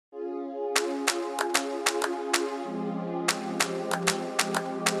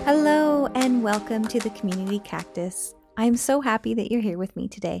Hello and welcome to the Community Cactus. I'm so happy that you're here with me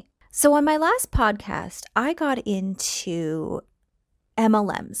today. So on my last podcast, I got into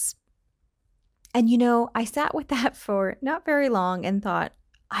MLMs. And I sat with that for not very long and thought,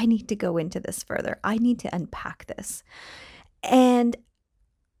 I need to go into this further. I need to unpack this. And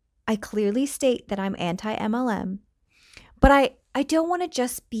I clearly state that I'm anti-MLM, but I don't want to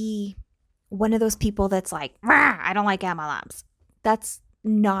just be one of those people that's like, I don't like MLMs. That's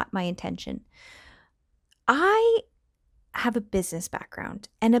not my intention. I have a business background,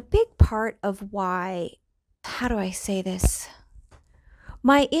 and a big part of why, how do I say this?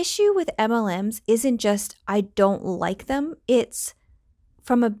 My issue with MLMs isn't just I don't like them. It's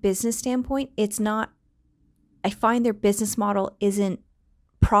from a business standpoint, it's not, I find their business model isn't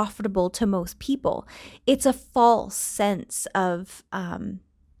profitable to most people. It's a false sense of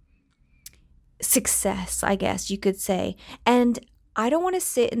success, I guess you could say. And I don't want to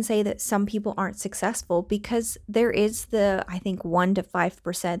sit and say that some people aren't successful, because there is I think 1 to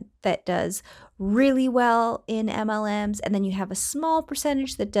 5% that does really well in MLMs. And then you have a small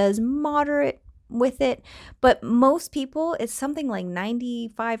percentage that does moderate with it. But most people, it's something like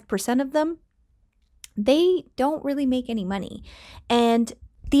 95% of them, they don't really make any money. And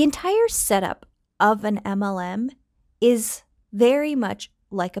the entire setup of an MLM is very much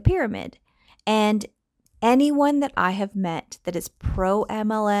like a pyramid. And anyone that I have met that is pro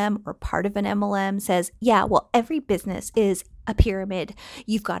MLM or part of an MLM says, yeah, well, every business is a pyramid.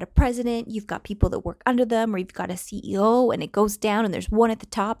 You've got a president, you've got people that work under them, or you've got a CEO, and it goes down and there's one at the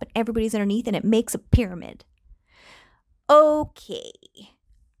top and everybody's underneath, and it makes a pyramid. Okay,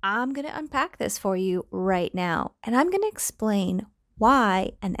 I'm going to unpack this for you right now, and I'm going to explain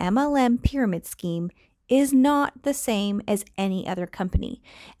why an MLM pyramid scheme is not the same as any other company.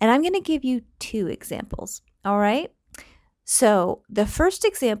 And I'm going to give you 2 examples, all right? So the first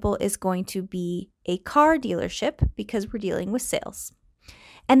example is going to be a car dealership, because we're dealing with sales.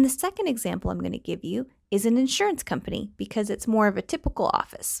 And the second example I'm going to give you is an insurance company, because it's more of a typical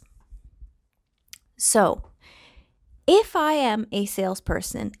office. So if I am a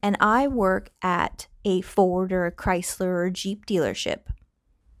salesperson and I work at a Ford or a Chrysler or a Jeep dealership,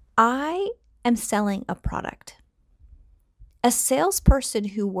 I am selling a product. A salesperson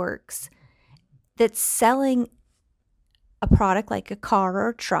who works that's selling a product like a car or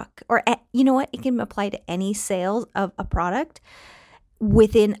a truck, or you know what, it can apply to any sales of a product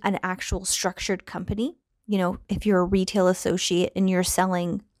within an actual structured company. If you're a retail associate and you're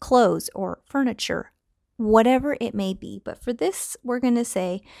selling clothes or furniture, whatever it may be. But for this, we're going to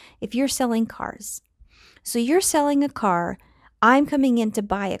say if you're selling cars. So you're selling a car, I'm coming in to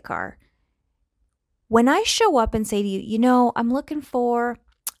buy a car. When I show up and say to you, I'm looking for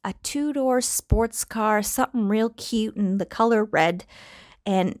a 2-door sports car, something real cute in the color red,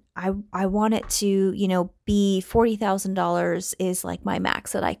 and I want it to, be $40,000 is like my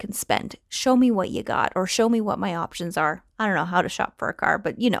max that I can spend. Show me what you got, or show me what my options are. I don't know how to shop for a car,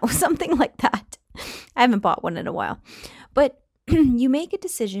 but something like that. I haven't bought one in a while. But you make a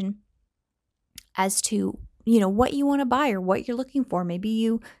decision as to, what you want to buy or what you're looking for. Maybe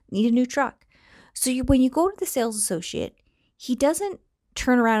you need a new truck. So when you go to the sales associate, he doesn't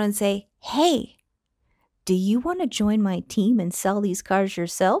turn around and say, hey, do you want to join my team and sell these cars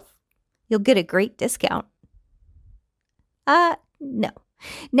yourself? You'll get a great discount. No.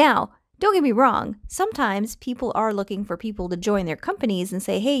 Now, don't get me wrong. Sometimes people are looking for people to join their companies and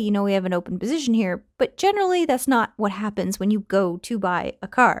say, hey, we have an open position here. But generally, that's not what happens when you go to buy a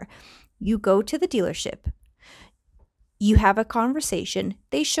car. You go to the dealership. You have a conversation,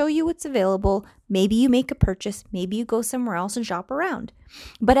 they show you what's available, maybe you make a purchase, maybe you go somewhere else and shop around.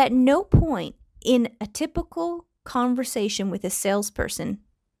 But at no point in a typical conversation with a salesperson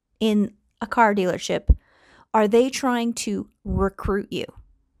in a car dealership are they trying to recruit you.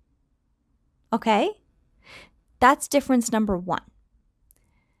 Okay? That's difference number 1.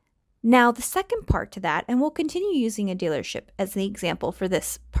 Now, the second part to that, and we'll continue using a dealership as the example for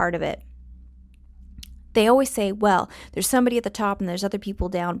this part of it. They always say, well, there's somebody at the top and there's other people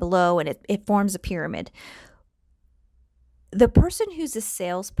down below, and it forms a pyramid. The person who's a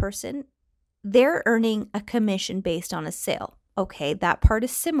salesperson, they're earning a commission based on a sale. Okay, that part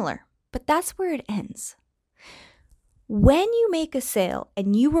is similar, but that's where it ends. When you make a sale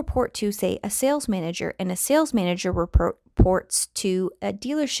and you report to, say, a sales manager, and a sales manager reports to a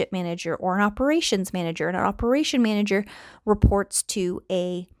dealership manager or an operations manager, and an operation manager reports to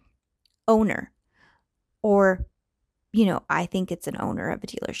a owner, or, I think it's an owner of a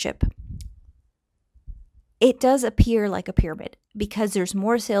dealership. It does appear like a pyramid because there's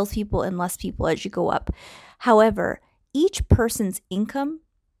more salespeople and less people as you go up. However, each person's income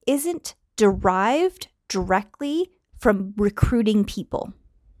isn't derived directly from recruiting people.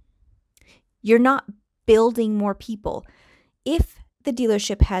 You're not building more people. If the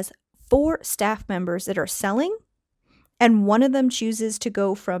dealership has 4 staff members that are selling, and one of them chooses to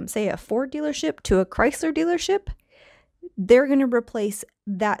go from, say, a Ford dealership to a Chrysler dealership, they're going to replace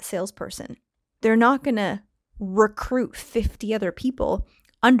that salesperson. They're not going to recruit 50 other people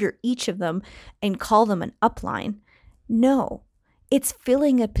under each of them and call them an upline. No, it's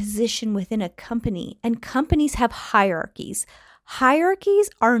filling a position within a company, and companies have hierarchies.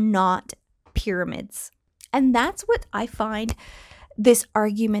 Hierarchies are not pyramids. And that's what I find this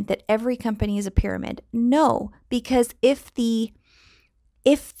argument that every company is a pyramid. No, because if the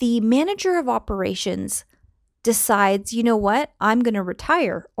manager of operations decides, you know what, I'm going to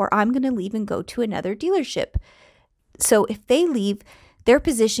retire or I'm going to leave and go to another dealership. So if they leave, their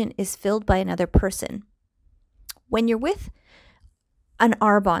position is filled by another person. When you're with an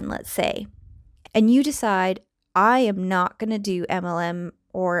Arbonne, let's say, and you decide, I am not going to do MLM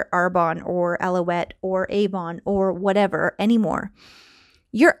or Arbonne or Alouette or Avon or whatever anymore,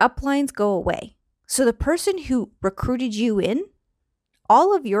 your uplines go away. So the person who recruited you in,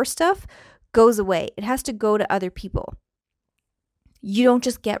 all of your stuff goes away. It has to go to other people. You don't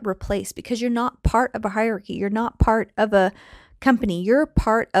just get replaced because you're not part of a hierarchy. You're not part of a company. You're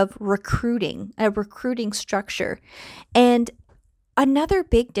part of recruiting, a recruiting structure. And another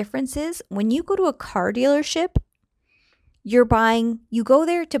big difference is when you go to a car dealership, you go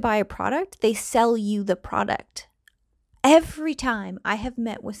there to buy a product, they sell you the product. Every time I have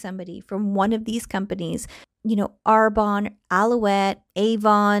met with somebody from one of these companies, Arbonne, Alouette,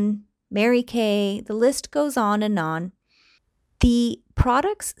 Avon, Mary Kay, the list goes on and on. The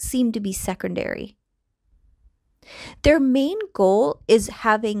products seem to be secondary. Their main goal is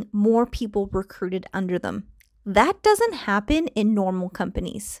having more people recruited under them. That doesn't happen in normal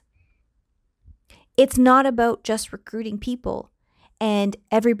companies. It's not about just recruiting people and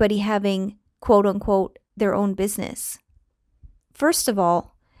everybody having, quote unquote, their own business. First of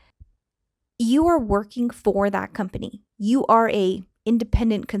all, you are working for that company. You are an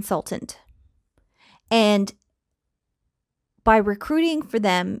independent consultant. And by recruiting for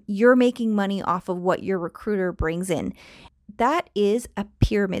them, you're making money off of what your recruiter brings in. That is a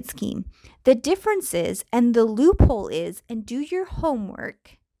pyramid scheme. The difference is, and the loophole is, and do your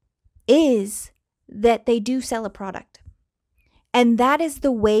homework, is that they do sell a product. And that is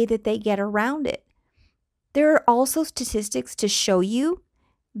the way that they get around it. There are also statistics to show you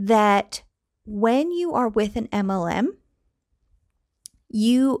that when you are with an MLM,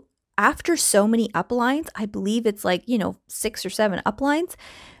 after so many uplines, I believe it's 6 or 7 uplines,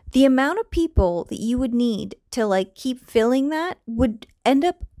 the amount of people that you would need to keep filling that would end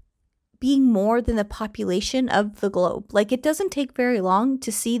up being more than the population of the globe. It doesn't take very long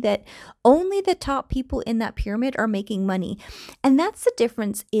to see that only the top people in that pyramid are making money. And that's the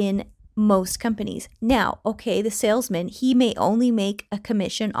difference in most companies. Now, okay, the salesman, he may only make a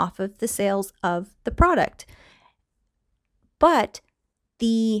commission off of the sales of the product, but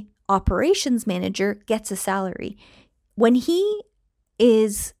the operations manager gets a salary. When he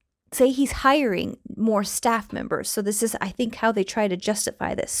is, say he's hiring more staff members, so this is, I think, how they try to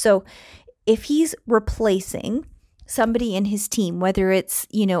justify this. So if he's replacing somebody in his team, whether it's,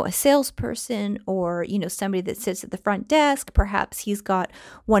 a salesperson or, somebody that sits at the front desk, perhaps he's got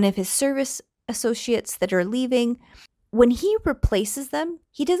one of his service associates that are leaving. When he replaces them,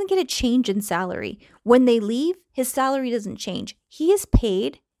 he doesn't get a change in salary. When they leave, his salary doesn't change. He is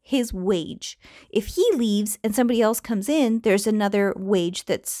paid his wage. If he leaves and somebody else comes in, there's another wage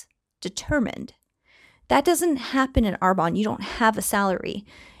that's determined. That doesn't happen in Arbonne. You don't have a salary.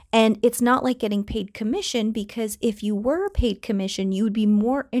 And it's not like getting paid commission, because if you were paid commission, you would be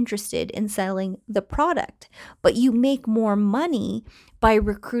more interested in selling the product. But you make more money by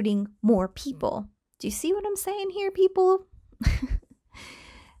recruiting more people. Do you see what I'm saying here, people?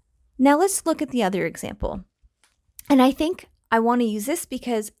 Now let's look at the other example. And I think I want to use this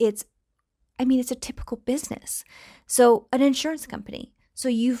because it's a typical business. So an insurance company. So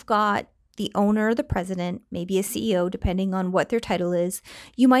you've got the owner, the president, maybe a CEO, depending on what their title is.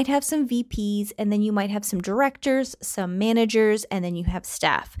 You might have some VPs, and then you might have some directors, some managers, and then you have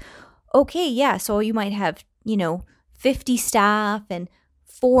staff. Okay, yeah, so you might have, 50 staff and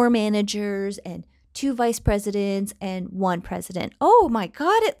 4 managers and 2 vice presidents and 1 president. Oh my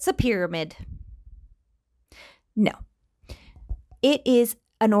God, it's a pyramid. No, it is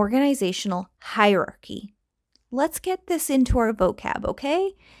an organizational hierarchy. Let's get this into our vocab,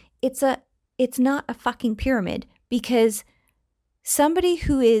 okay? It's not a fucking pyramid, because somebody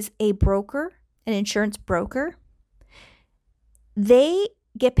who is a broker, an insurance broker, they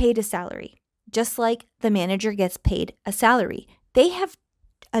get paid a salary, just like the manager gets paid a salary. They have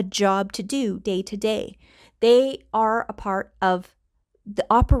a job to do day to day. They are a part of the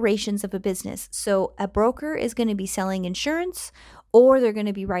operations of a business. So a broker is going to be selling insurance, or they're going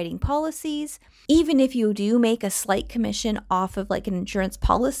to be writing policies. Even if you do make a slight commission off of like an insurance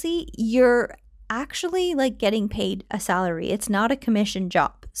policy, you're actually like getting paid a salary. It's not a commission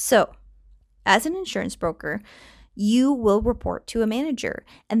job. So as an insurance broker, you will report to a manager,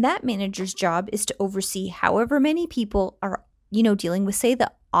 and that manager's job is to oversee however many people are, dealing with, say, the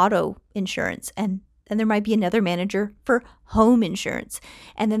auto insurance, and then there might be another manager for home insurance,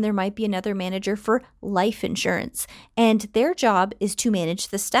 and then there might be another manager for life insurance, and their job is to manage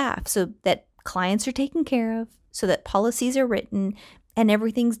the staff so that clients are taken care of, so that policies are written and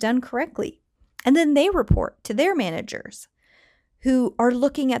everything's done correctly. And then they report to their managers, who are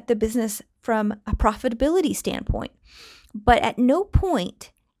looking at the business from a profitability standpoint. But at no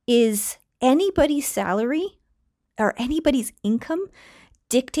point is anybody's salary or anybody's income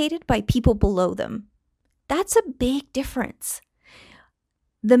dictated by people below them. That's a big difference.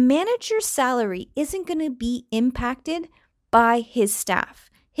 The manager's salary isn't going to be impacted by his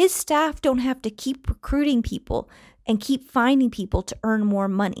staff. His staff don't have to keep recruiting people and keep finding people to earn more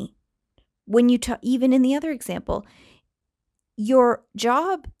money. When you even in the other example, your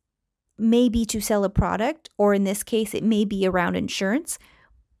job may be to sell a product, or in this case, it may be around insurance,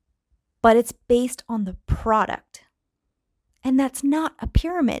 but it's based on the product. And that's not a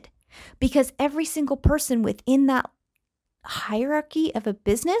pyramid, because every single person within that hierarchy of a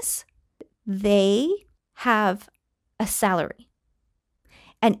business, they have a salary.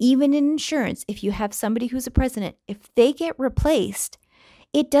 And even in insurance, if you have somebody who's a president, if they get replaced,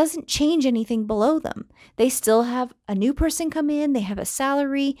 it doesn't change anything below them. They still have a new person come in, they have a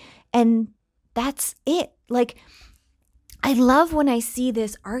salary, and that's it. Like, I love when I see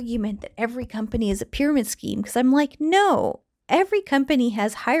this argument that every company is a pyramid scheme, because I'm like, no, every company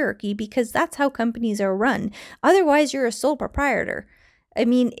has hierarchy because that's how companies are run. Otherwise, you're a sole proprietor. I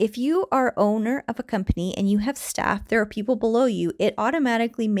mean, if you are owner of a company and you have staff, there are people below you, it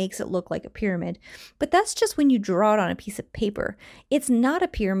automatically makes it look like a pyramid. But that's just when you draw it on a piece of paper. It's not a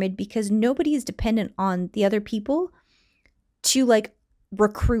pyramid because nobody is dependent on the other people to like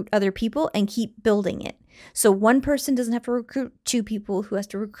recruit other people and keep building it. So one person doesn't have to recruit 2 people who has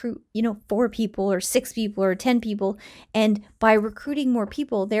to recruit, 4 people or 6 people or 10 people. And by recruiting more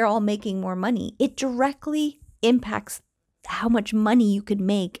people, they're all making more money. It directly impacts how much money you could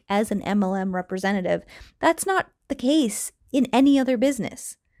make as an MLM representative. That's not the case in any other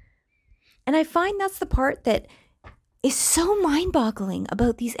business. And I find that's the part that is so mind-boggling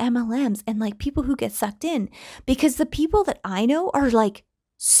about these MLMs and like people who get sucked in, because the people that I know are like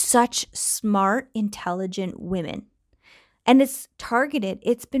such smart, intelligent women. And it's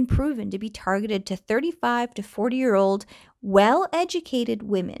been proven to be targeted to 35 to 40-year-old, well-educated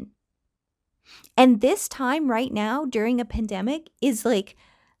women. And this time right now during a pandemic is like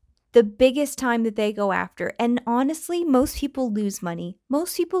the biggest time that they go after. And honestly, most people lose money.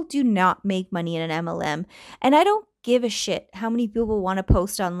 Most people do not make money in an MLM. And I don't give a shit how many people want to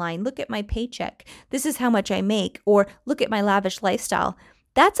post online. Look at my paycheck. This is how much I make. Or look at my lavish lifestyle.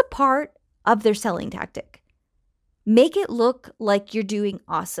 That's a part of their selling tactic. Make it look like you're doing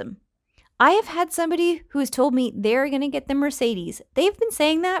awesome. I have had somebody who has told me they're going to get the Mercedes. They've been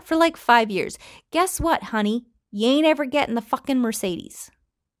saying that for like 5 years. Guess what, honey? You ain't ever getting the fucking Mercedes.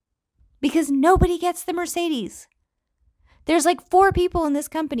 Because nobody gets the Mercedes. There's like 4 people in this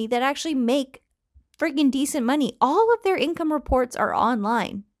company that actually make friggin' decent money. All of their income reports are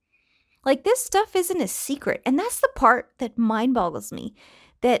online. Like, this stuff isn't a secret. And that's the part that mind boggles me.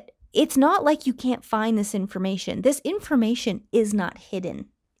 That it's not like you can't find this information. This information is not hidden.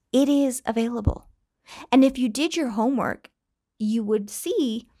 It is available. And if you did your homework, you would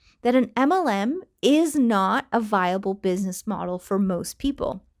see that an MLM is not a viable business model for most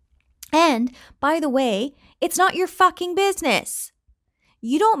people. And by the way, it's not your fucking business.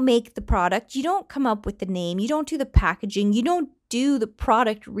 You don't make the product. You don't come up with the name. You don't do the packaging. You don't do the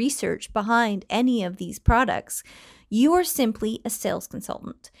product research behind any of these products. You are simply a sales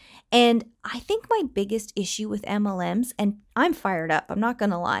consultant. And I think my biggest issue with MLMs, and I'm fired up, I'm not going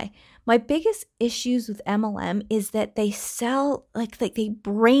to lie. My biggest issues with MLM is that they sell, like they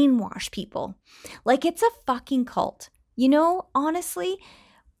brainwash people. Like it's a fucking cult. Honestly,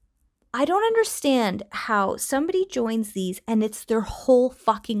 I don't understand how somebody joins these and it's their whole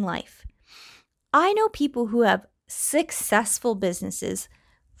fucking life. I know people who have successful businesses,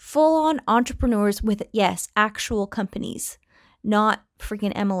 full-on entrepreneurs with, yes, actual companies, not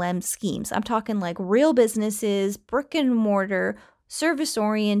freaking MLM schemes. I'm talking like real businesses, brick and mortar, service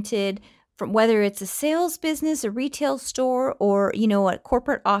oriented, from whether it's a sales business, a retail store, or, a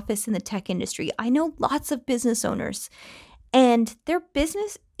corporate office in the tech industry. I know lots of business owners, and their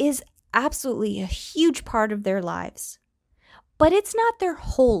business is absolutely a huge part of their lives, but it's not their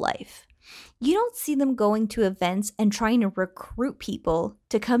whole life. You don't see them going to events and trying to recruit people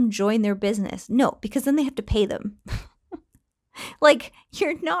to come join their business. No, because then they have to pay them. Like,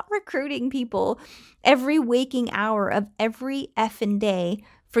 you're not recruiting people every waking hour of every effing day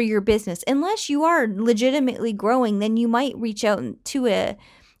for your business. Unless you are legitimately growing, then you might reach out to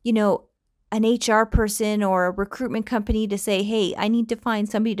an HR person or a recruitment company to say, hey, I need to find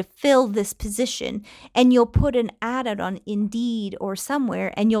somebody to fill this position. And you'll put an ad out on Indeed or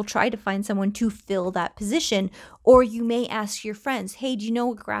somewhere, and you'll try to find someone to fill that position. Or you may ask your friends, hey, do you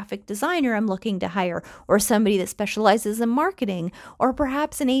know a graphic designer I'm looking to hire? Or somebody that specializes in marketing? Or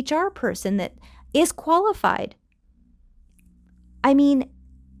perhaps an HR person that is qualified. I mean,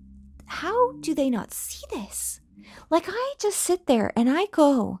 how do they not see this? Like, I just sit there and I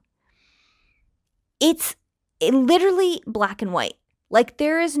go, it's literally black and white. Like,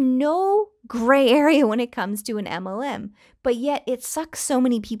 there is no gray area when it comes to an MLM, but yet it sucks so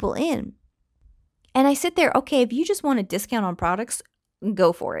many people in. And I sit there, okay, if you just want a discount on products,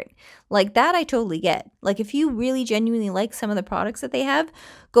 go for it. Like, that I totally get. Like, if you really genuinely like some of the products that they have,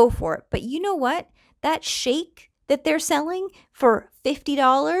 go for it. But you know what? That shake that they're selling for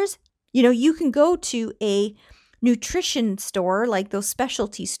 $50, you can go to a nutrition store, like those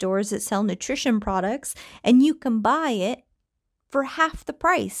specialty stores that sell nutrition products, and you can buy it for half the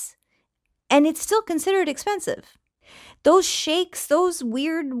price. And it's still considered expensive. Those shakes, those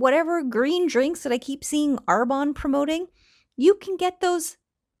weird whatever green drinks that I keep seeing Arbonne promoting, you can get those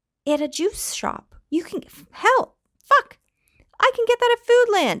at a juice shop. You can, I can get that at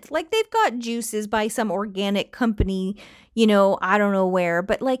Foodland. Like, they've got juices by some organic company, I don't know where,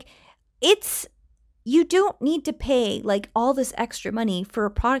 but like, you don't need to pay like all this extra money for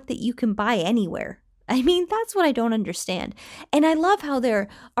a product that you can buy anywhere. I mean, that's what I don't understand. And I love how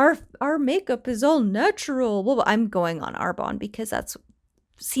our makeup is all natural. Well, I'm going on Arbonne because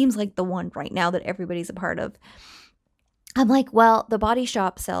seems like the one right now that everybody's a part of. I'm like, well, the Body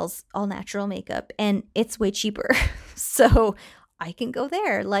Shop sells all natural makeup and it's way cheaper. So I can go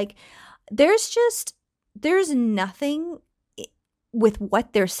there. Like, there's nothing with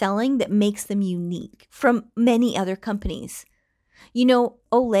what they're selling that makes them unique from many other companies.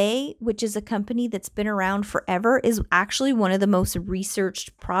 Olay, which is a company that's been around forever, is actually one of the most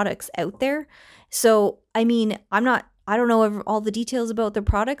researched products out there. So, I mean, I don't know all the details about their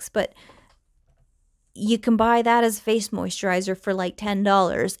products, but you can buy that as face moisturizer for like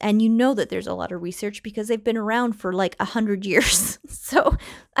 $10. And that there's a lot of research because they've been around for like 100 years. So,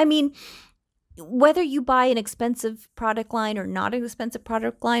 I mean, whether you buy an expensive product line or not an expensive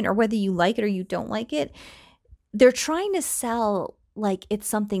product line, or whether you like it or you don't like it, they're trying to sell like it's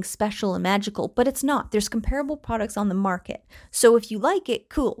something special and magical, but it's not. There's comparable products on the market. So if you like it,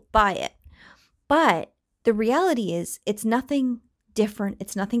 cool, buy it. But the reality is it's nothing different.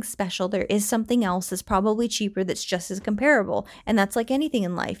 It's nothing special. There is something else that's probably cheaper that's just as comparable. And that's like anything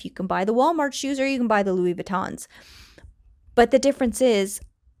in life. You can buy the Walmart shoes or you can buy the Louis Vuittons. But the difference is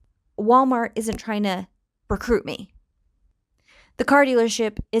Walmart isn't trying to recruit me. The car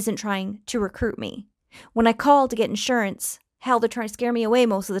dealership isn't trying to recruit me. When I call to get insurance, hell, they're trying to scare me away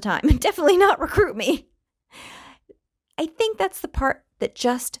most of the time. Definitely not recruit me. I think that's the part that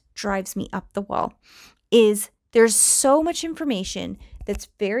just drives me up the wall, is there's so much information that's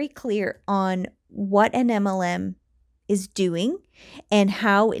very clear on what an MLM is doing and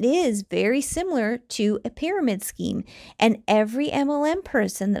how it is very similar to a pyramid scheme. And every MLM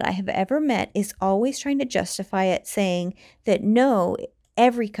person that I have ever met is always trying to justify it, saying that no,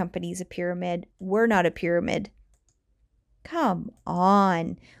 every company is a pyramid. We're not a pyramid. Come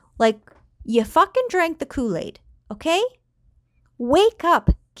on. Like, you fucking drank the Kool-Aid, okay? Wake up.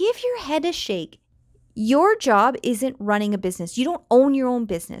 Give your head a shake. Your job isn't running a business. You don't own your own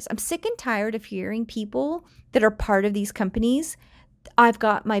business. I'm sick and tired of hearing people that are part of these companies. I've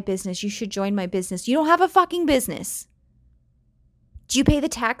got my business. You should join my business. You don't have a fucking business. Do you pay the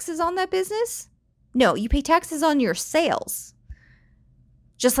taxes on that business? No, you pay taxes on your sales.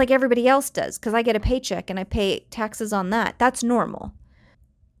 Just like everybody else does, because I get a paycheck and I pay taxes on that. That's normal.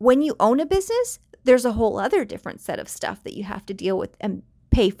 When you own a business, there's a whole other different set of stuff that you have to deal with and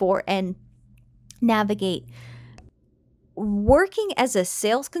pay for and navigate. Working as a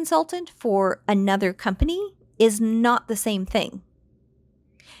sales consultant for another company is not the same thing.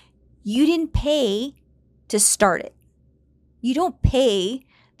 You didn't pay to start it. You don't pay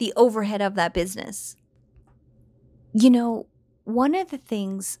the overhead of that business. one of the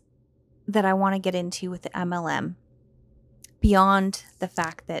things that I want to get into with the MLM, beyond the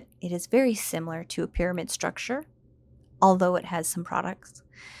fact that it is very similar to a pyramid structure, although it has some products,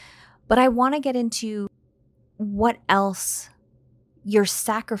 but I want to get into what else you're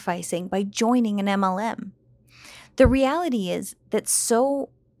sacrificing by joining an MLM. The reality is that so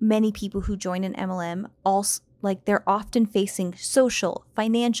many people who join an MLM also, they're often facing social,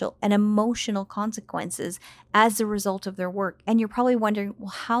 financial, and emotional consequences as a result of their work. And you're probably wondering, well,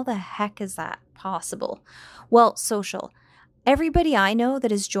 how the heck is that possible? Well, social. Everybody I know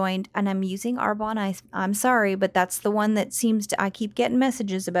that has joined, and I'm using Arbonne, I'm sorry, but that's the one that I keep getting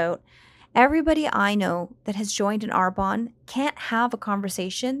messages about. Everybody I know that has joined an Arbonne can't have a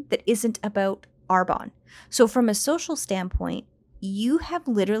conversation that isn't about Arbonne. So from a social standpoint, you have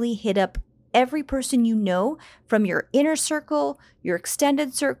literally hit up every person you know from your inner circle, your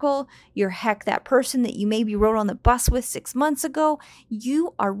extended circle, that person that you maybe rode on the bus with 6 months ago.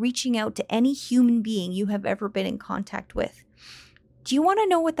 You are reaching out to any human being you have ever been in contact with. Do you want to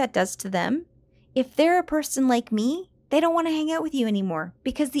know what that does to them? If they're a person like me, they don't want to hang out with you anymore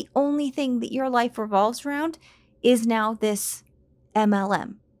because the only thing that your life revolves around is now this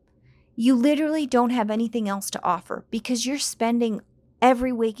MLM. You literally don't have anything else to offer because you're spending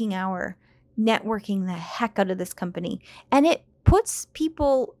every waking hour networking the heck out of this company. And it puts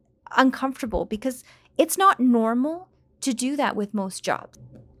people uncomfortable because it's not normal to do that with most jobs.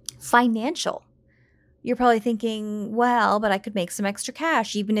 Financial. You're probably thinking, well, but I could make some extra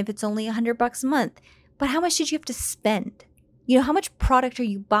cash, even if it's only $100 a month. But how much did you have to spend? How much product are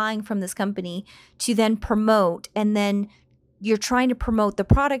you buying from this company to then promote? And then you're trying to promote the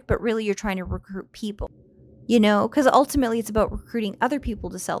product, but really you're trying to recruit people, because ultimately it's about recruiting other people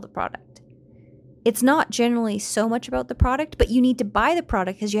to sell the product. It's not generally so much about the product, but you need to buy the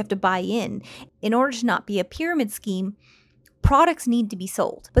product because you have to buy in. In order to not be a pyramid scheme, products need to be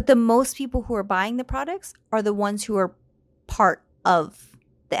sold. But the most people who are buying the products are the ones who are part of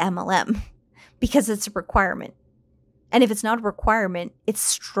the MLM because it's a requirement. And if it's not a requirement, it's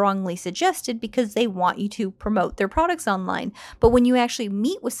strongly suggested because they want you to promote their products online. But when you actually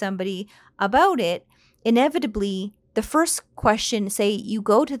meet with somebody about it, inevitably, the first question, say you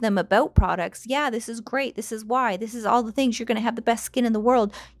go to them about products, yeah, this is great, this is why, this is all the things, you're going to have the best skin in the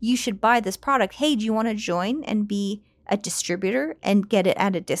world, you should buy this product. Hey, do you want to join and be a distributor and get it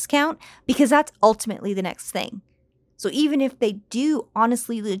at a discount? Because that's ultimately the next thing. So even if they do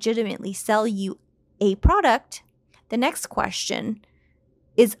honestly, legitimately sell you a product, the next question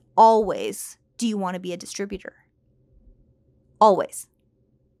is always, do you want to be a distributor? Always.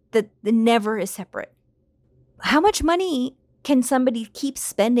 The never is separate. How much money can somebody keep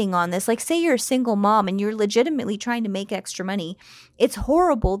spending on this? Like, say you're a single mom and you're legitimately trying to make extra money. It's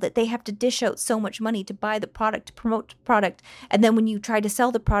horrible that they have to dish out so much money to buy the product, to promote the product. And then when you try to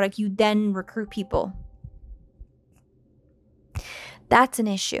sell the product, you then recruit people. That's an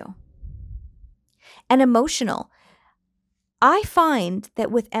issue. And emotional. I find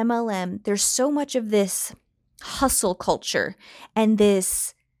that with MLM, there's so much of this hustle culture and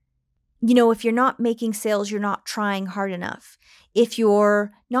this, if you're not making sales, you're not trying hard enough. If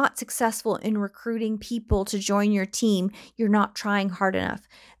you're not successful in recruiting people to join your team, you're not trying hard enough.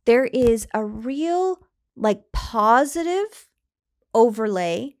 There is a real positive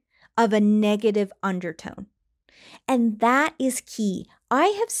overlay of a negative undertone. And that is key. I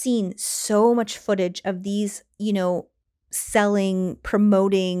have seen so much footage of these, selling,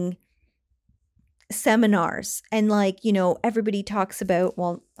 promoting seminars. And everybody talks about,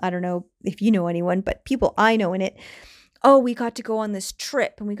 well, I don't know if you know anyone, but people I know in it, oh, we got to go on this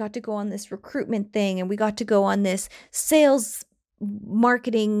trip and we got to go on this recruitment thing and we got to go on this sales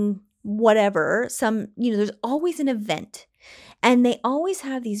marketing, whatever. There's always an event and they always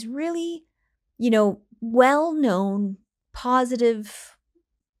have these really, well-known, positive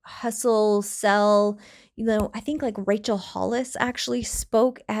hustle, sell. I think Rachel Hollis actually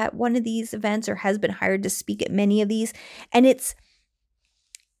spoke at one of these events or has been hired to speak at many of these. And it's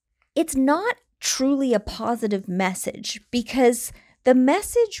not truly a positive message because the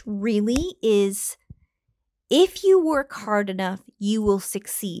message really is, if you work hard enough, you will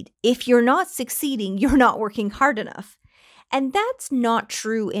succeed. If you're not succeeding, you're not working hard enough. And that's not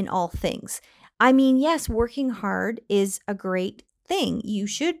true in all things. I mean, yes, working hard is a great thing. You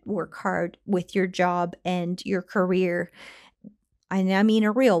should work hard with your job and your career. I mean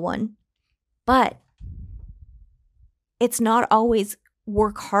a real one. But it's not always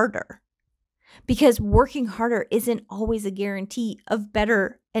work harder, because working harder isn't always a guarantee of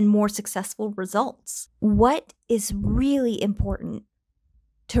better and more successful results. What is really important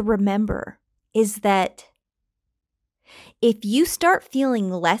to remember is that If you start feeling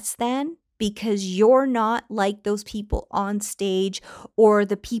less than because you're not like those people on stage or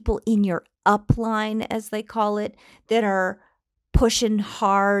the people in your upline, as they call it, that are pushing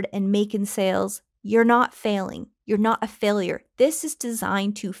hard and making sales, you're not failing. You're not a failure. This is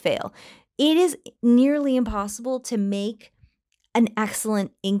designed to fail. It is nearly impossible to make an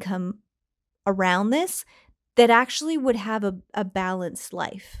excellent income around this that actually would have a balanced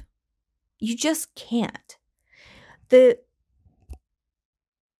life. You just can't. The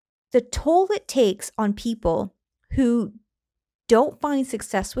toll it takes on people who don't find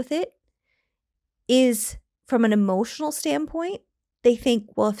success with it is, from an emotional standpoint, they think,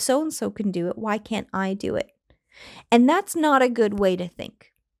 well, if so-and-so can do it, why can't I do it? And that's not a good way to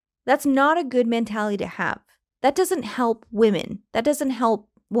think. That's not a good mentality to have. That doesn't help women. That doesn't help,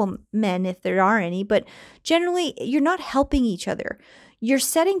 well, men if there are any, but generally you're not helping each other. You're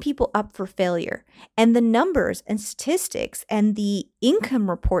setting people up for failure. And the numbers and statistics and the income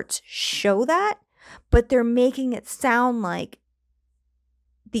reports show that, but they're making it sound like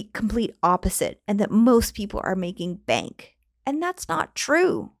the complete opposite and that most people are making bank. And that's not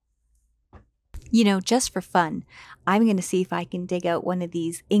true. You know, just for fun, I'm going to see if I can dig out one of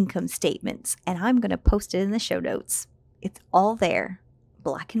these income statements and I'm going to post it in the show notes. It's all there,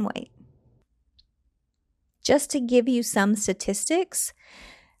 black and white. Just to give you some statistics,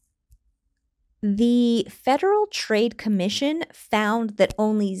 the Federal Trade Commission found that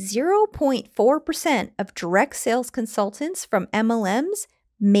only 0.4% of direct sales consultants from MLMs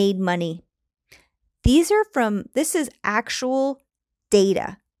made money. This is actual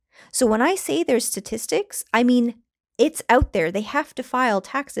data. So when I say there's statistics, I mean, it's out there. They have to file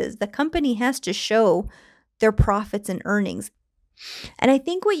taxes. The company has to show their profits and earnings. And I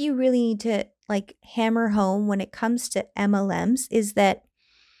think what you really need to hammer home when it comes to MLMs is that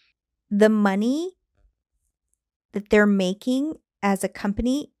the money that they're making as a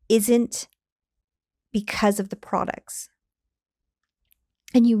company isn't because of the products.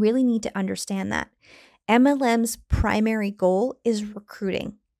 And you really need to understand that. MLM's primary goal is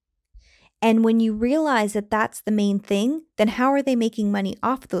recruiting. And when you realize that that's the main thing, then how are they making money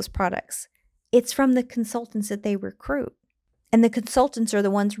off those products? It's from the consultants that they recruit. And the consultants are the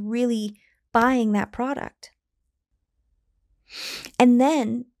ones really buying that product. And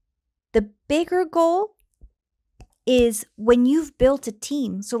then the bigger goal is when you've built a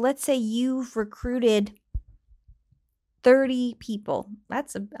team. So let's say you've recruited 30 people.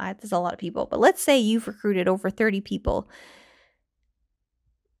 That's a lot of people. But let's say you've recruited over 30 people.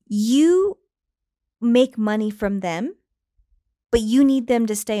 You make money from them, but you need them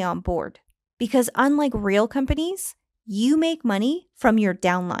to stay on board. Because unlike real companies, you make money from your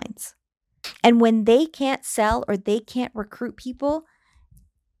downlines. And when they can't sell or they can't recruit people,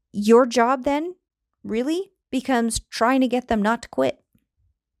 your job then really becomes trying to get them not to quit.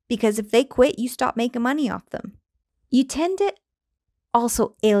 Because if they quit, you stop making money off them. You tend to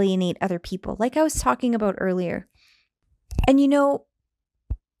also alienate other people, like I was talking about earlier. And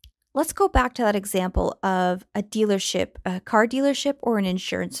let's go back to that example of a dealership, a car dealership or an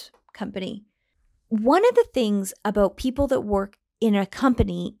insurance company. One of the things about people that work in a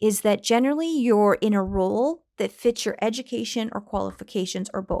company is that generally you're in a role that fits your education or qualifications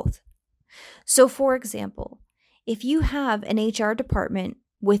or both. So for example, if you have an HR department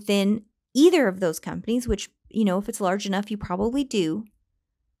within either of those companies, which, if it's large enough, you probably do,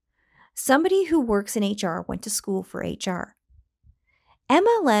 somebody who works in HR went to school for HR.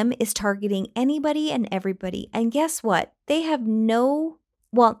 MLM is targeting anybody and everybody. And guess what? They have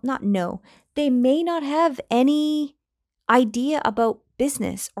they may not have any idea about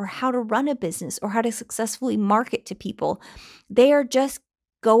business or how to run a business or how to successfully market to people. They are just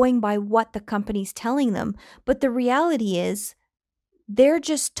going by what the company's telling them. But the reality is they're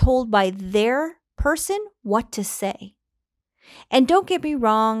just told by their person what to say. And don't get me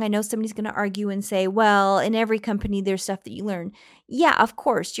wrong, I know somebody's going to argue and say, well, in every company, there's stuff that you learn. Yeah, of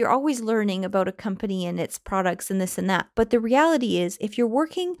course, you're always learning about a company and its products and this and that. But the reality is, if you're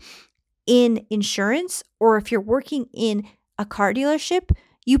working in insurance or if you're working in a car dealership,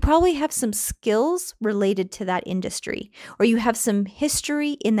 you probably have some skills related to that industry, or you have some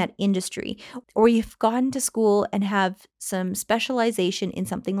history in that industry, or you've gone to school and have some specialization in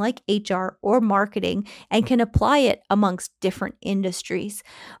something like HR or marketing and can apply it amongst different industries.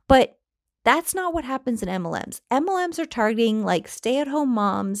 But that's not what happens in MLMs. MLMs are targeting stay-at-home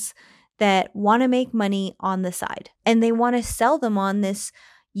moms that want to make money on the side, and they want to sell them on this.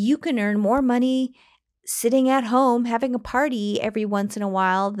 You can earn more money sitting at home having a party every once in a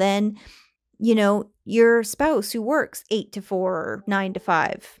while than, your spouse who works 8 to 4 or 9 to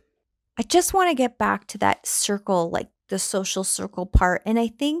 5. I just want to get back to that circle, the social circle part. And I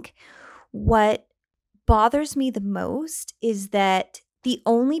think what bothers me the most is that the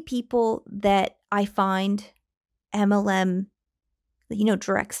only people that I find MLM,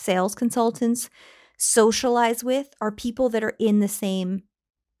 direct sales consultants socialize with are people that are in the same,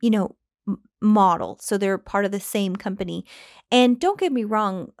 model. So they're part of the same company. And don't get me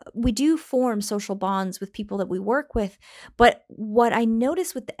wrong, we do form social bonds with people that we work with. But what I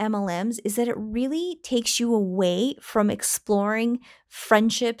notice with the MLMs is that it really takes you away from exploring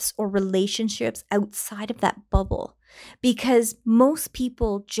friendships or relationships outside of that bubble, because most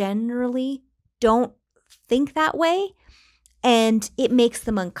people generally don't think that way, and it makes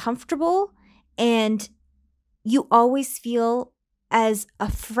them uncomfortable. And you always feel as a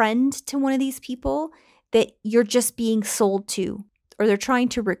friend to one of these people that you're just being sold to, or they're trying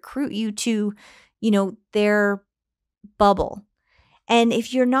to recruit you to, their bubble. And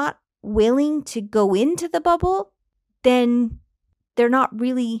if you're not willing to go into the bubble, then they're not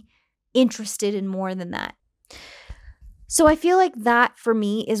really interested in more than that. So I feel like that for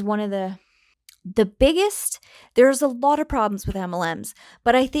me is one of the biggest. There's a lot of problems with MLMs,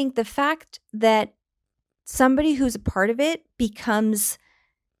 but I think the fact that somebody who's a part of it becomes,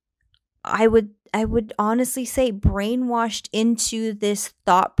 I would honestly say, brainwashed into this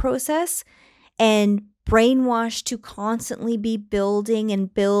thought process and brainwashed to constantly be building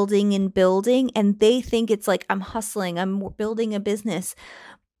and building and building. And they think it's like, I'm hustling, I'm building a business.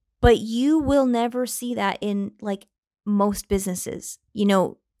 But you will never see that in like most businesses.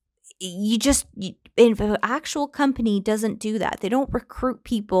 If an actual company doesn't do that, they don't recruit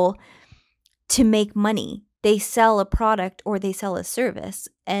people to make money. They sell a product or they sell a service.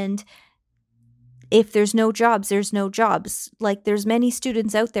 And if there's no jobs, there's no jobs. Like, there's many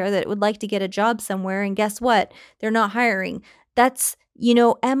students out there that would like to get a job somewhere, and guess what? They're not hiring. That's,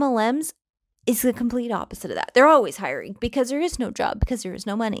 MLMs is the complete opposite of that. They're always hiring because there is no job, because there is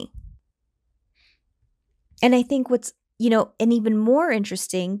no money. And I think what's, and even more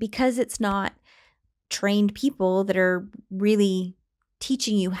interesting, because it's not trained people that are really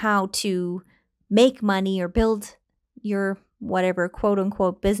teaching you how to make money or build your whatever quote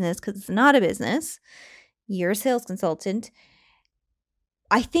unquote business, because it's not a business. You're a sales consultant.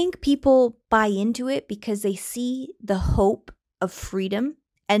 I think people buy into it because they see the hope of freedom,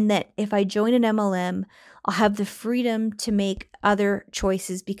 and that if I join an MLM, I'll have the freedom to make other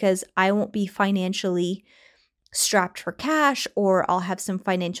choices because I won't be financially strapped for cash, or I'll have some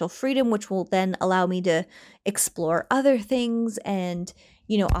financial freedom, which will then allow me to explore other things, and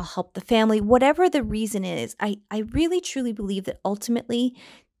I'll help the family. Whatever the reason is, I really truly believe that ultimately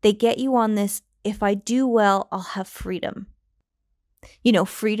they get you on this, if I do well, I'll have freedom.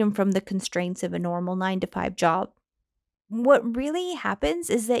 Freedom from the constraints of a normal 9-to-5 job. What really happens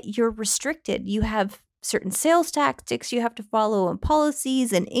is that you're restricted. You have certain sales tactics you have to follow, and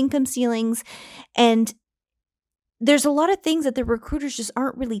policies and income ceilings, and there's a lot of things that the recruiters just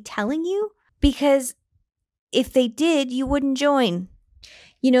aren't really telling you, because if they did, you wouldn't join.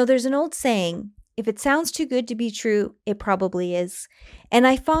 There's an old saying, if it sounds too good to be true, it probably is. And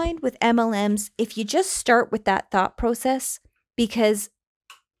I find with MLMs, if you just start with that thought process, because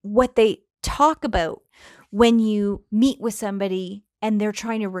what they talk about when you meet with somebody and they're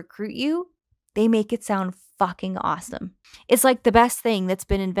trying to recruit you, they make it sound fucking awesome. It's like the best thing that's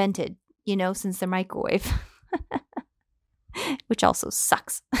been invented, since the microwave. Which also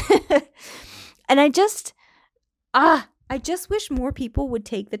sucks. And I just wish more people would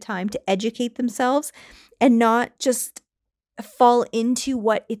take the time to educate themselves and not just fall into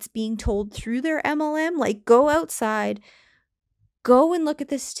what it's being told through their MLM. Like, go outside, go and look at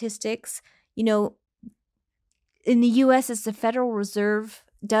the statistics. In the US, it's the Federal Reserve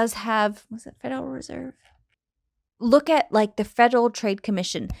does have, was it Federal Reserve? Look at like the Federal Trade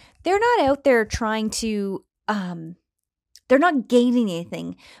Commission. They're not out there trying to, they're not gaining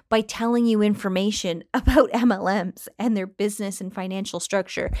anything by telling you information about MLMs and their business and financial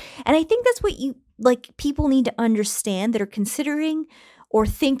structure. And I think that's what people need to understand that are considering or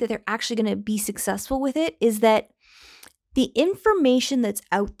think that they're actually going to be successful with it, is that the information that's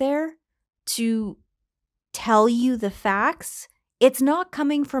out there to tell you the facts, it's not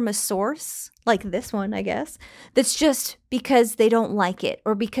coming from a source like this one, I guess, that's just because they don't like it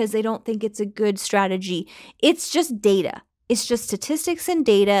or because they don't think it's a good strategy. It's just data. It's just statistics and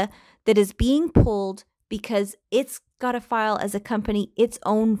data that is being pulled because it's got to file as a company its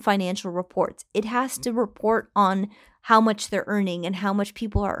own financial reports. It has to report on how much they're earning and how much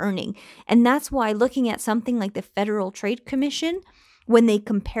people are earning. And that's why looking at something like the Federal Trade Commission, when they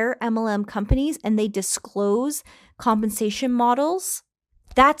compare MLM companies and they disclose compensation models,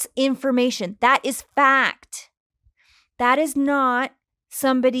 that's information. That is fact. That is not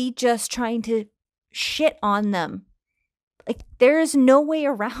somebody just trying to shit on them. Like, there is no way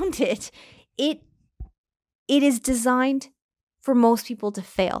around it. It is designed for most people to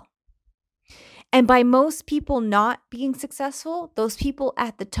fail. And by most people not being successful, those people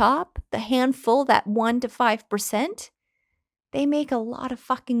at the top, the handful, that 1% to 5%, they make a lot of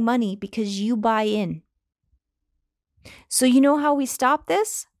fucking money because you buy in. So you know how we stop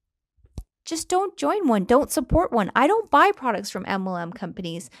this? Just don't join one. Don't support one. I don't buy products from MLM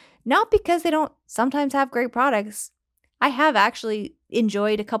companies, not because they don't sometimes have great products. I have actually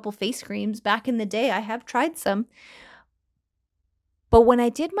enjoyed a couple face creams back in the day. I have tried some. But when I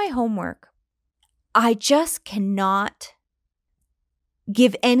did my homework, I just cannot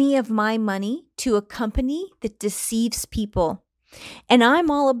give any of my money to a company that deceives people. And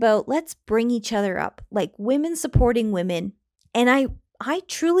I'm all about, let's bring each other up, like women supporting women. And I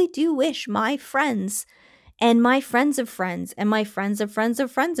truly do wish my friends and my friends of friends and my friends of friends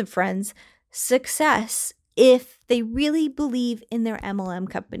of friends of friends success if they really believe in their MLM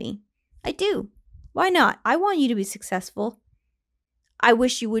company. I do. Why not? I want you to be successful. I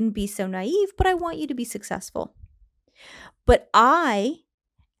wish you wouldn't be so naive, but I want you to be successful. But I,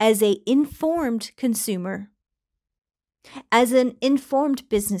 as an informed consumer, as an informed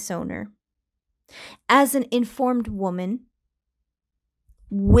business owner, as an informed woman,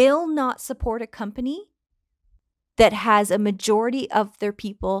 will not support a company that has a majority of their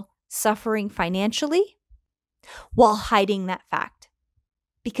people suffering financially while hiding that fact,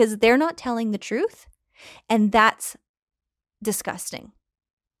 because they're not telling the truth, and that's disgusting.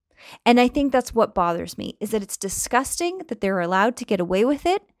 And I think that's what bothers me, is that it's disgusting that they're allowed to get away with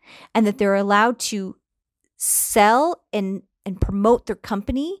it and that they're allowed to sell and promote their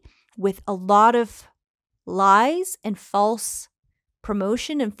company with a lot of lies and false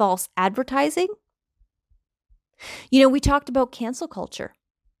promotion and false advertising. You know, we talked about cancel culture.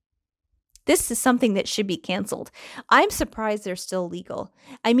 This is something that should be canceled. I'm surprised they're still legal.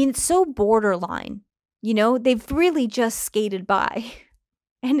 I mean, it's so borderline. You know, they've really just skated by.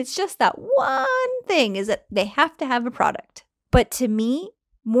 And it's just that one thing, is that they have to have a product. But to me,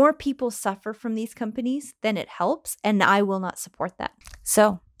 more people suffer from these companies than it helps, and I will not support that.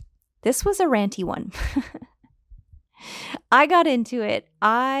 So this was a ranty one. I got into it.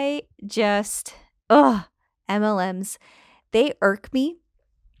 MLMs, they irk me.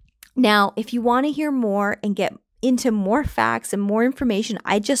 Now, if you want to hear more and get into more facts and more information,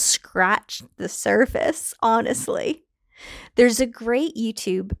 I just scratched the surface, honestly. There's a great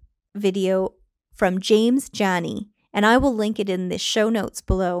YouTube video from James Jani, and I will link it in the show notes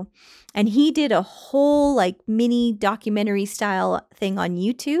below. And he did a whole like mini documentary style thing on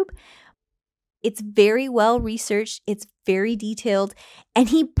YouTube. It's very well researched. It's very detailed, and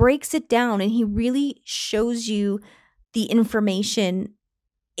he breaks it down and he really shows you the information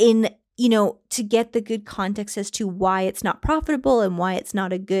in, you know, to get the good context as to why it's not profitable and why it's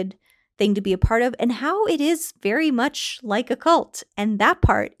not a good thing to be a part of, and how it is very much like a cult. And that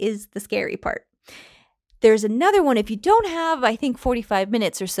part is the scary part. There's another one, if you don't have, I think, 45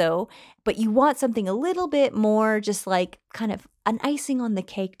 minutes or so, but you want something a little bit more just like kind of an icing on the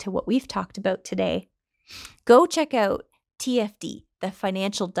cake to what we've talked about today, go check out TFD, The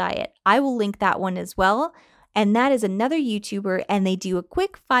Financial Diet. I will link that one as well. And that is another YouTuber, and they do a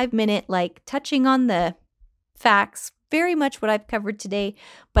quick 5-minute, like touching on the facts, very much what I've covered today,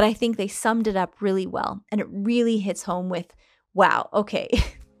 but I think they summed it up really well. And it really hits home with, wow, okay,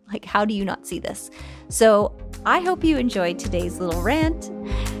 like how do you not see this? So I hope you enjoyed today's little rant.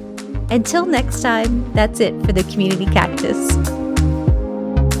 Until next time, that's it for the Community Cactus.